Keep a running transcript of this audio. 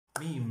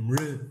Meme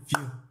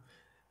review,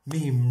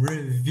 meme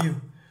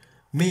review,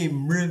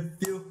 meme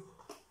review.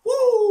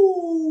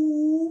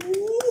 Woo!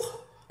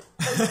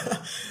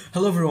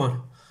 Hello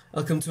everyone,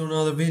 welcome to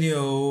another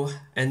video,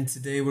 and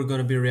today we're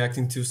gonna be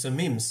reacting to some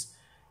memes.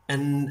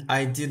 And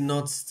I did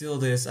not steal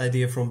this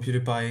idea from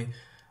PewDiePie.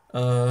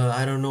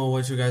 I don't know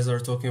what you guys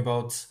are talking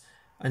about.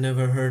 I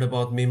never heard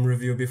about meme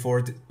review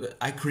before.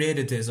 I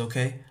created this,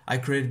 okay? I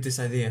created this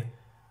idea.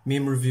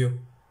 Meme review.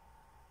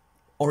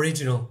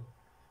 Original.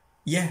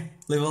 Yeah,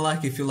 leave a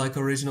like if you like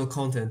original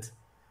content,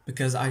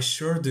 because I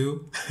sure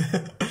do.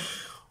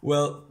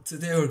 Well,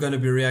 today we're gonna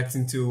be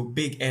reacting to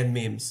Big Ed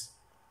memes.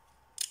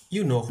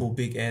 You know who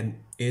Big Ed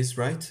is,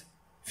 right?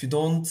 If you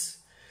don't,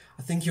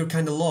 I think you're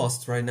kind of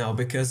lost right now,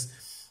 because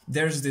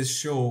there's this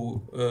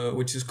show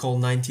which is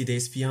called 90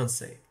 Days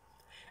Fiancé,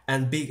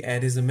 and Big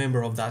Ed is a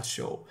member of that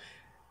show.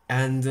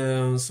 And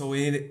so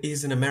it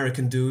is an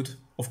American dude,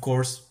 of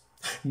course.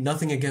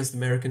 Nothing against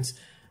Americans,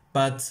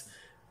 but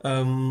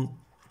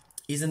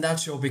he's in that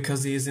show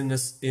because he is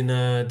in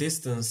a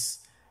distance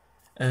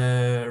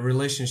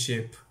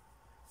relationship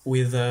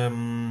with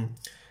a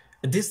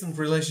distant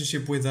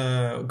relationship with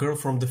a girl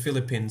from the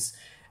Philippines.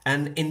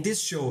 And in this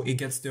show, he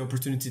gets the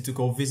opportunity to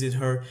go visit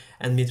her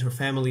and meet her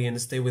family and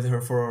stay with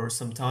her for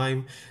some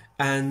time.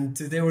 And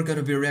today we're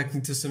gonna be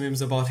reacting to some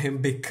memes about him,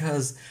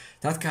 because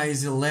that guy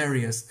is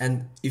hilarious.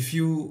 And if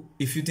you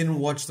didn't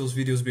watch those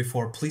videos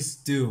before, please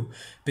do,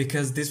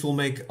 because this will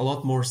make a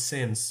lot more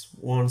sense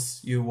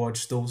once you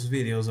watch those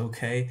videos,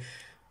 okay?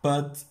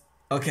 But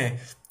okay,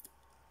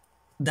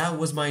 that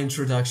was my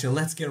introduction.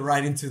 Let's get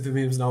right into the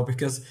memes now,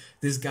 because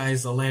this guy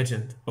is a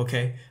legend,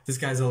 okay? This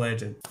guy's a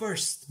legend.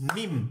 First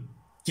meme.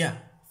 Yeah,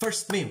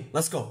 first meme.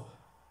 Let's go.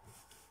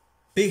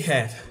 Big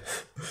head.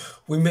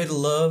 We made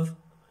love,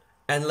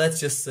 and let's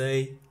just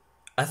say,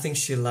 I think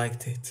she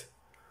liked it.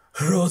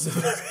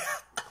 Roosevelt.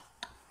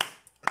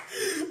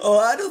 Oh,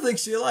 I don't think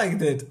she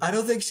liked it. I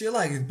don't think she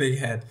liked it, Big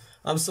Head.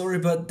 I'm sorry,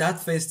 but that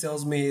face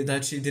tells me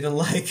that she didn't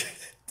like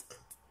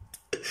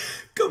it.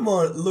 Come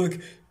on, look.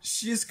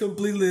 She's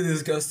completely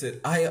disgusted.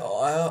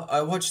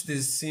 I watched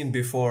this scene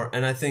before,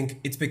 and I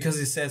think it's because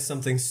he said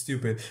something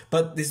stupid.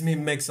 But this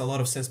meme makes a lot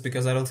of sense,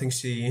 because I don't think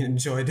she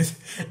enjoyed it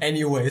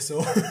anyway,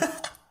 so...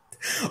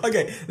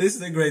 Okay, this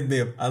is a great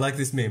meme. I like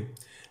this meme.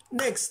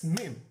 Next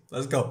meme.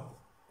 Let's go.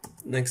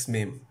 Next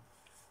meme.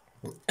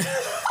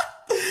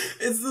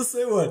 It's the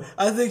same one.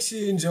 I think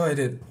she enjoyed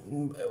it.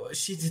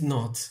 She did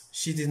not.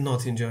 She did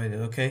not enjoy it,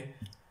 okay?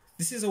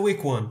 This is a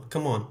weak one.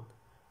 Come on.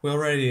 We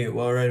already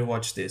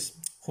watched this.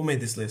 Who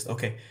made this list?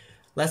 Okay.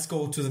 Let's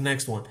go to the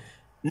next one.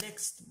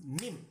 Next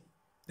meme.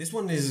 This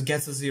one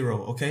gets a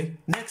 0, okay?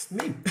 Next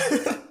meme.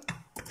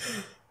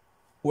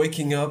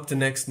 Waking up the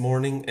next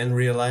morning and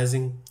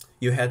realizing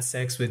you had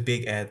sex with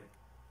Big Ed.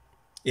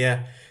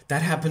 Yeah,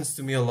 that happens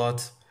to me a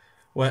lot.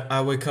 When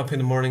I wake up in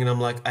the morning and I'm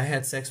like, I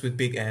had sex with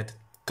Big Ed.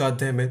 God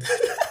damn it.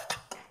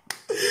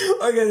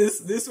 Okay,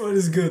 this one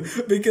is good,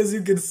 because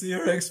you can see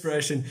her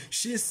expression.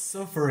 She's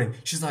suffering.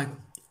 She's like,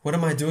 what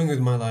am I doing with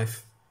my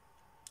life?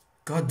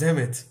 God damn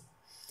it.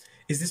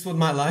 Is this what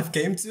my life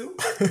came to?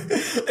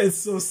 It's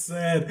so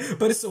sad,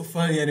 but it's so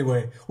funny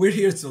anyway. We're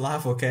here to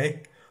laugh,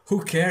 okay?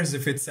 Who cares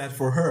if it's sad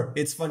for her?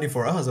 It's funny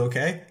for us,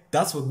 okay?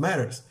 That's what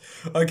matters.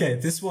 Okay,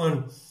 this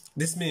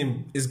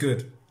meme is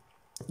good.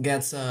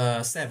 Gets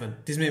a 7.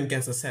 This meme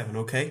gets a 7,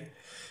 okay?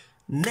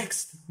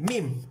 Next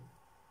meme.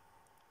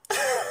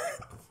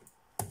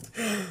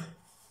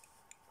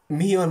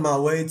 Me on my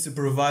way to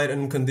provide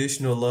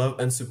unconditional love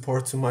and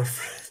support to my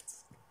friends.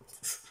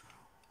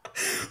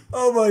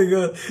 Oh my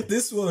god,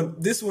 this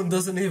one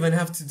doesn't even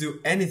have to do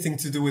anything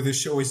to do with the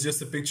show. It's just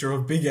a picture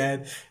of Big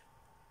Ed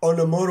on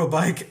a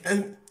motorbike,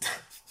 and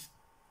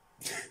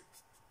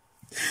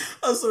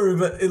I'm sorry,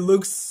 but it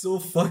looks so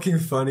fucking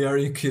funny. Are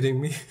you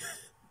kidding me?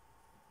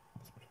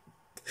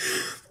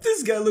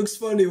 This guy looks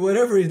funny.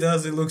 Whatever he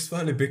does, it looks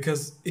funny,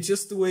 because it's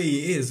just the way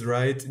he is,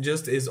 right?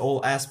 Just his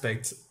all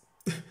aspects.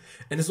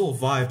 And his whole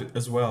vibe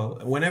as well.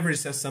 Whenever he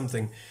says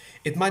something,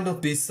 it might not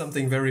be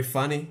something very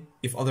funny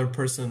if other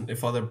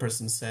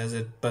person says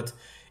it, but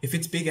if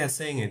it's Big Ed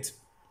saying it,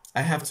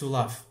 I have to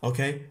laugh,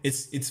 okay?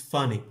 It's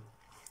funny.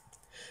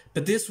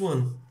 But this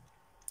one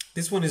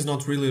is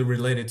not really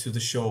related to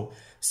the show,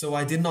 so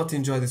I did not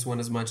enjoy this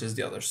one as much as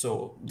the other.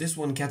 So this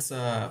one gets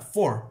a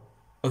 4,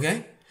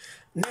 okay?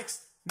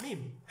 Next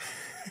meme.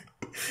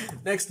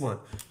 Next one.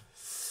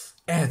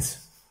 Ed,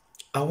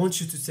 I want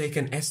you to take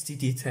an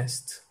STD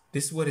test.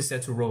 This is what he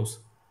said to Rose.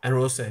 And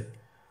Rose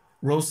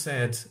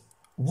said,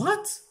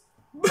 what?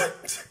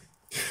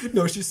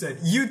 No, she said,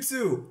 you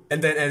too.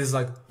 And then Ed is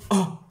like,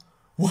 oh,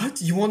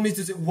 what? You want me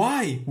to take?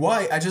 Why?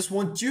 Why? I just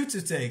want you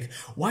to take.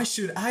 Why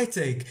should I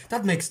take?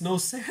 That makes no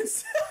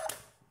sense.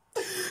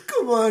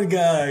 Come on,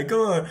 guy.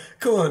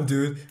 Come on,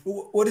 dude.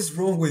 What is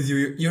wrong with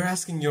you? You're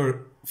asking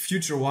your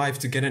future wife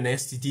to get an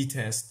STD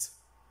test.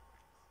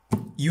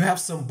 You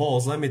have some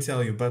balls, let me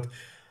tell you. But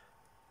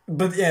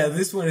yeah,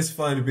 this one is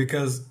funny,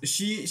 because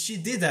she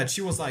did that.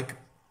 She was like,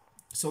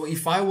 so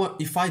if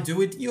I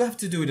do it, you have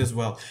to do it as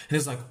well. And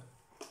it's like,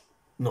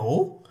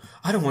 no,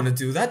 I don't want to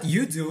do that.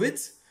 You do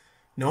it.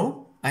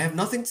 No, I have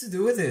nothing to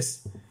do with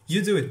this.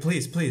 You do it,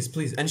 please, please,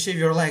 please. And shave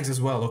your legs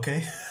as well,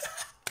 okay?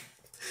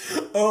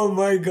 Oh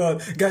my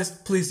god. Guys,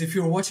 please, if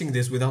you're watching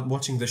this without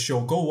watching the show,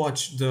 go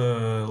watch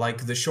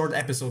the short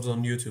episodes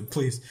on YouTube,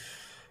 please.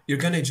 You're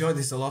gonna enjoy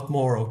this a lot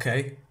more,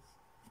 okay?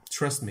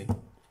 Trust me.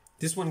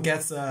 This one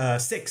gets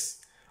 6,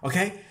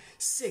 okay?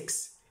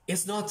 6.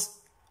 It's not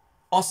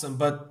awesome,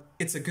 but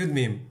it's a good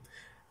meme.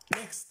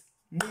 Next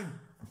meme.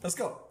 Let's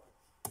go.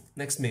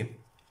 Next meme.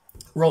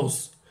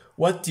 Rose,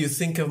 what do you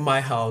think of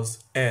my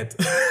house, Ed?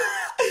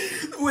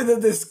 With a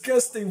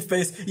disgusting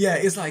face. Yeah,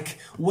 it's like,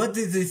 what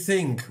did they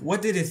think?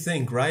 What did he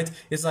think, right?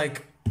 It's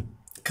like,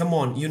 come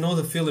on, you know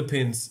the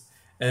Philippines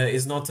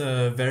is not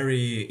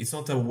it's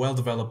not a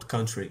well-developed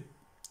country,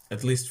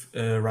 at least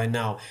right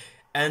now.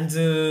 And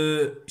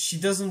she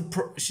doesn't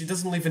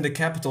live in the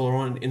capital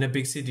or in a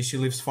big city. She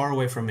lives far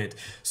away from it.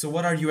 So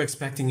what are you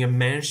expecting? A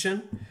mansion?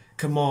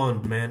 Come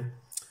on, man.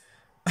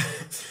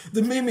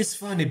 The meme is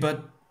funny, but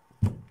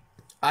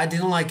I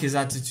didn't like his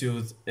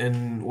attitude.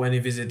 And when he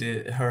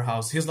visited her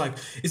house, he's like,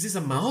 "Is this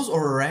a mouse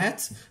or a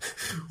rat?"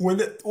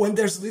 when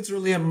there's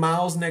literally a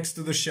mouse next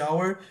to the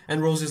shower,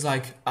 and Rose is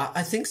like,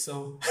 "I think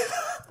so."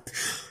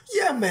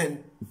 Yeah,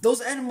 man,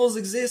 those animals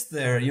exist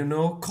there, you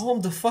know?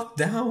 Calm the fuck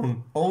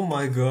down. Oh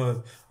my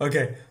god.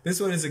 Okay, this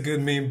one is a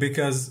good meme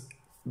because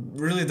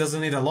really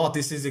doesn't need a lot.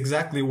 This is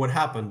exactly what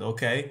happened,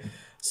 okay?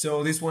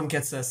 So this one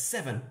gets a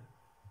 7.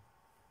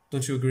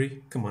 Don't you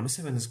agree? Come on, a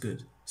 7 is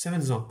good. 7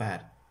 is not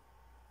bad.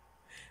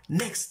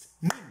 Next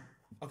meme.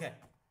 Okay.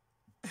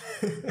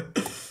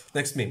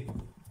 Next meme.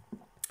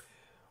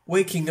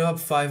 Waking up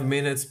 5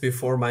 minutes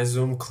before my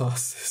Zoom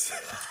classes.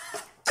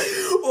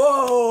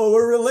 Whoa, a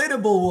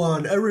relatable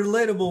one. A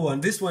relatable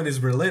one. This one is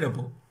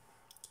relatable.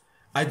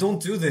 I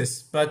don't do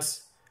this, but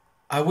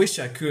I wish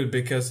I could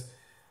because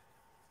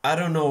I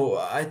don't know.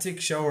 I take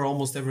shower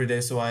almost every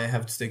day, so I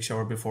have to take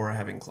shower before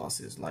having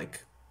classes.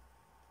 Like,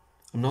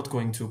 I'm not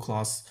going to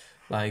class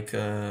like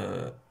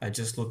I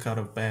just look out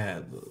of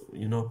bed,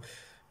 you know.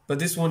 But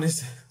this one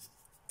is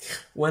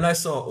when I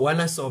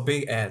saw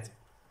Big Ed,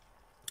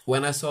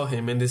 when I saw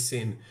him in this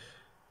scene,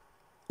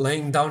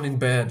 laying down in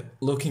bed,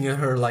 looking at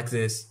her like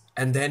this,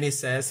 and then he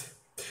says,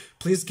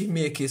 "Please give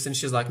me a kiss," and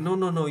she's like, "No,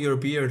 no, no, your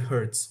beard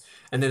hurts."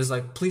 And then it's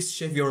like, "Please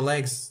shave your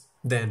legs.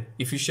 Then,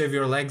 if you shave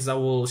your legs, I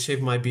will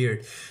shave my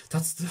beard."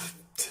 That's the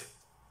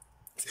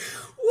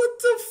what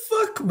the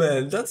fuck,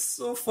 man? That's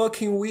so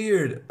fucking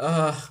weird.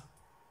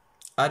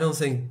 I don't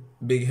think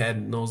Big Head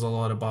knows a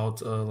lot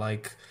about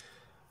like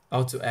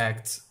how to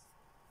act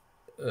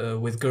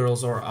with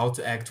girls or how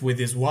to act with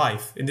his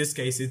wife. In this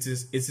case,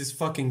 it's his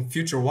fucking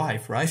future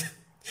wife, right?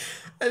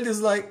 And it's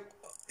like,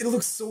 it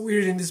looks so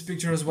weird in this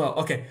picture as well.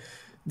 Okay,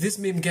 this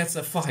meme gets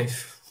a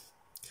 5.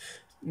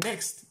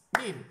 Next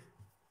meme.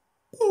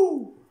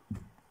 Woo!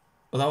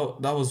 Well,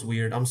 that was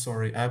weird. I'm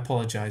sorry. I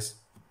apologize.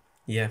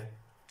 Yeah,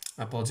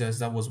 I apologize.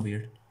 That was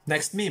weird.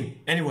 Next meme.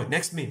 Anyway,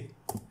 next meme.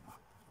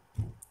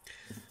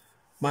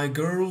 My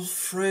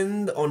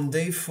girlfriend on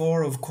day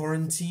 4 of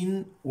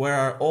quarantine. Where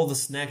are all the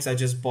snacks I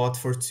just bought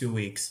for 2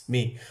 weeks?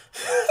 Me.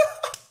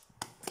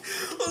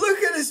 Look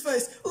at his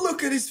face.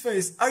 Look at his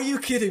face. Are you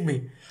kidding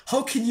me?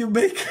 How can you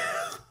make...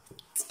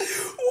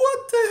 What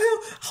the hell?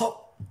 How...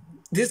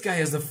 This guy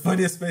has the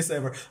funniest face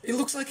ever. He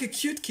looks like a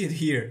cute kid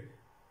here.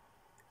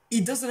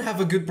 He doesn't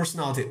have a good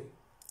personality.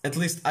 At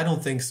least I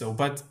don't think so.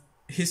 But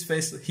his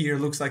face here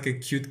looks like a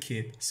cute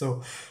kid.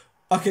 So...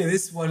 Okay,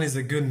 this one is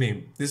a good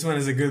meme. This one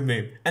is a good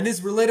meme. And it's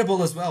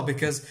relatable as well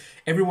because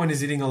everyone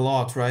is eating a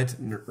lot, right?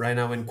 Right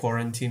now in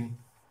quarantine.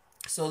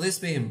 So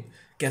this meme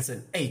gets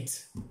an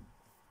 8.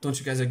 Don't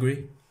you guys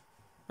agree?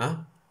 Huh?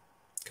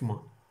 Come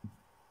on.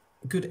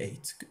 Good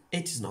 8.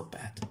 8 is not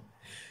bad.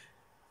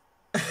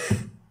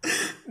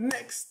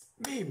 Next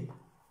meme.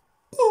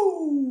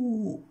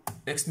 Ooh.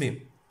 Next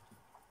meme.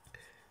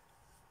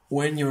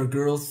 When your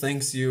girl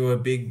thinks you a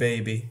big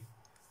baby.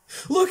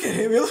 Look at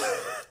him.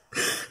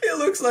 It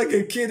looks like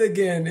a kid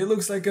again. It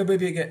looks like a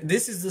baby again.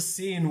 This is the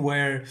scene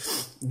where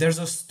there's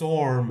a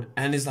storm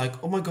and it's like,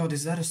 oh my god,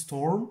 is that a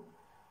storm?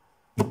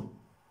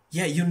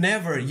 Yeah, you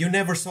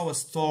never saw a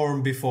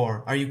storm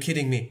before. Are you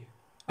kidding me?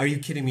 Are you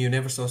kidding me? You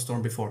never saw a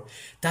storm before.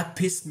 That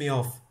pissed me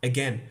off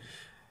again.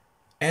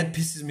 Ed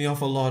pisses me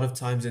off a lot of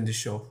times in this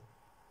show.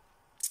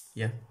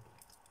 Yeah.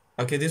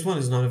 Okay, this one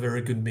is not a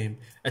very good meme.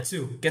 A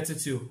 2. Gets a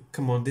 2.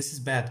 Come on, this is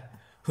bad.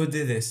 Who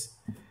did this?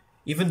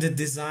 Even the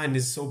design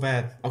is so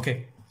bad.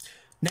 Okay.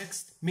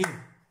 Next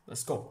meme.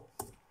 Let's go.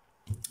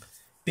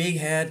 Big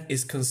Head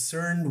is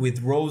concerned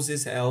with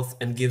Rose's health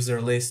and gives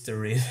her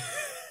Listerine.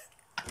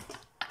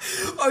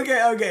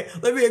 Okay.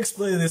 Let me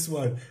explain this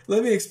one.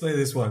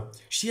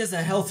 She has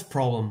a health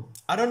problem.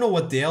 I don't know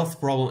what the health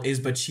problem is,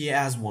 but she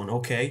has one,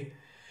 okay?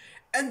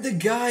 And the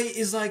guy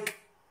is like...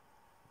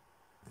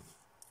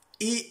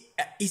 He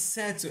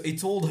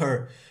told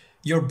her,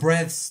 your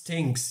breath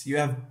stinks. You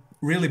have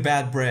really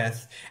bad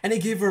breath. And he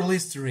gave her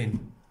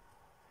Listerine.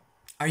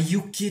 Are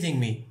you kidding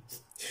me?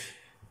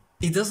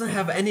 He doesn't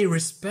have any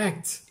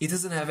respect. He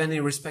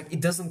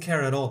doesn't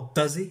care at all.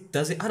 Does he?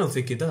 I don't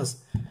think he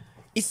does.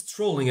 He's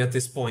trolling at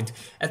this point.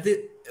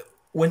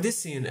 when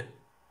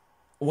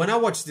when I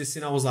watched this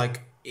scene, I was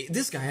like,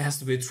 this guy has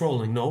to be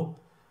trolling, no?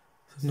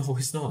 No,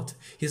 he's not.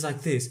 He's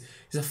like this.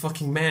 He's a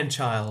fucking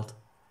man-child.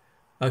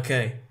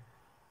 Okay.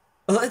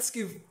 Let's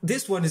give...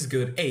 This one is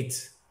good.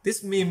 8.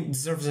 This meme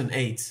deserves an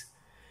 8.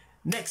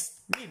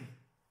 Next meme.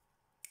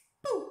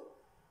 Boo.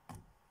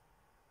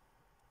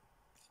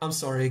 I'm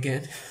sorry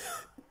again.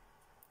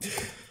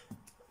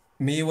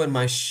 Me when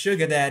my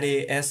sugar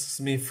daddy asks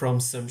me from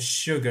some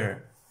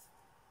sugar.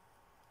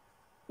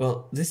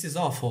 Well, this is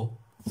awful.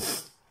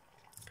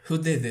 Who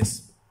did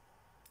this?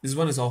 This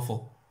one is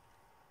awful.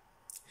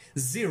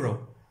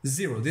 0.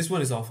 This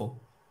one is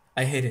awful.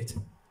 I hate it.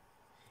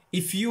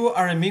 If you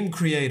are a meme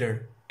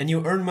creator and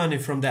you earn money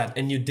from that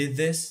and you did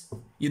this,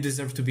 you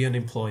deserve to be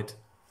unemployed.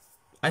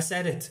 I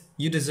said it.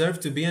 You deserve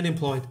to be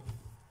unemployed.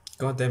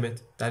 God damn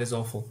it. That is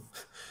awful.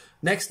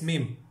 Next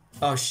meme.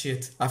 Oh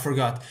shit. I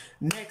forgot.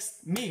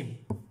 Next meme.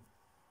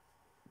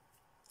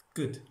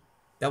 Good.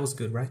 That was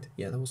good, right?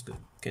 Yeah, that was good.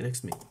 Okay,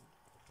 next meme.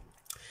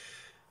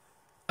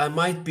 I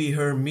might be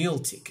her meal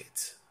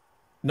ticket.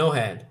 No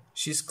head.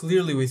 She's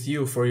clearly with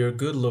you for your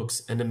good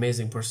looks and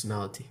amazing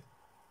personality.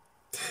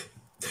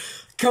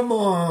 Come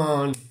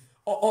on!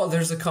 Oh,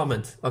 there's a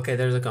comment. Okay,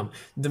 there's a comment.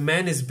 The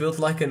man is built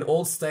like an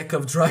old stack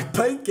of dry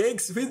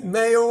pancakes with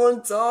mayo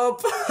on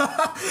top.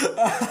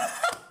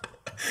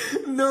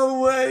 No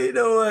way.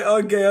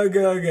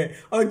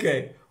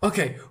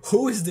 Okay.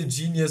 Who is the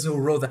genius who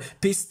wrote that?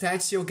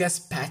 Pistachio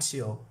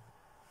Gaspacho.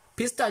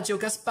 Pistachio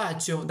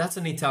Gaspacho. That's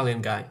an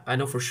Italian guy. I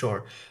know for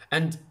sure.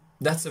 And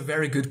that's a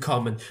very good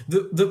comment.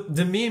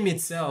 The meme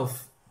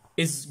itself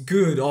is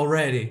good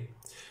already.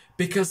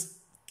 Because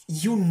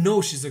you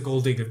know she's a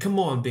gold digger. Come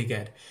on, Big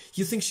Ed.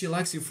 You think she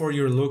likes you for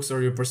your looks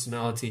or your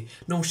personality.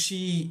 No,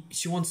 she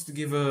wants to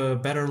give a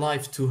better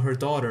life to her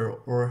daughter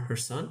or her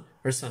son.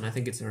 Her son, I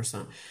think it's her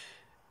son.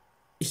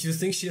 You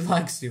think she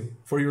likes you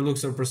for your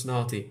looks or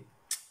personality.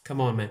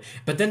 Come on, man.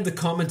 But then the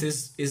comment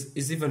is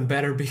even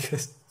better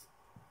because...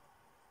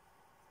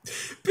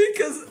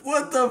 because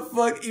what the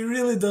fuck, he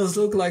really does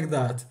look like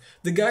that.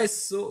 The guy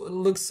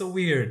looks so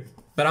weird.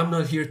 But I'm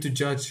not here to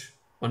judge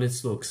on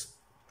its looks.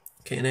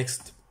 Okay,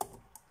 next.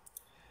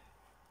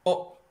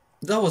 Oh,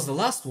 that was the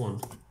last one.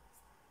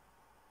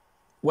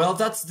 Well,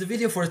 that's the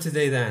video for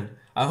today then.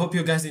 I hope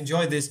you guys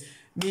enjoyed this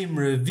meme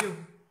review.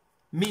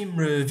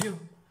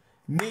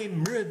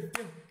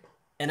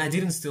 And I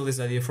didn't steal this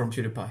idea from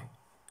PewDiePie.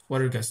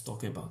 What are you guys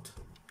talking about?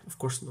 Of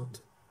course not.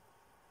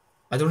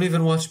 I don't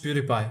even watch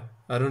PewDiePie.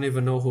 I don't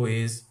even know who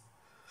he is.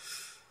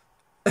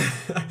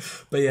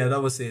 But yeah,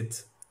 that was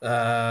it.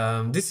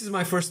 This is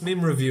my first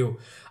meme review.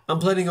 I'm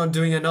planning on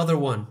doing another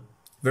one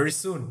very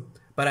soon.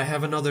 But I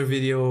have another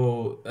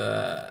video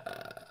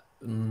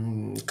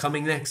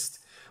coming next,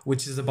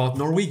 which is about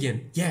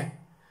Norwegian. Yeah,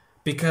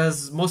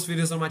 because most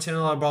videos on my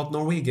channel are about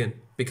Norwegian,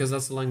 because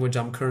that's the language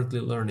I'm currently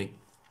learning.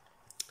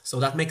 So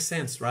that makes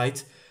sense,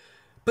 right?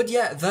 But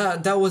yeah,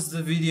 that was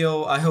the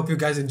video. I hope you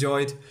guys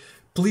enjoyed.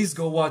 Please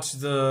go watch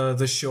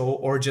the show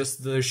or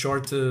just the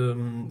short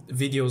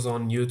videos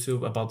on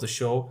YouTube about the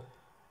show.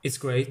 It's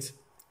great.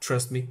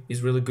 Trust me,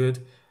 it's really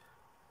good.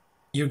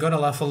 You're gonna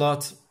laugh a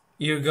lot.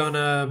 You're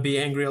gonna be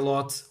angry a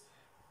lot,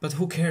 but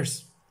who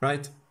cares,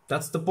 right?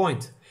 That's the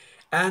point.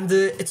 And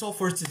it's all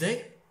for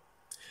today.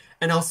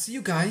 And I'll see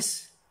you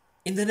guys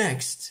in the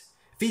next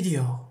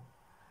video.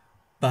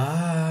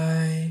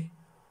 Bye.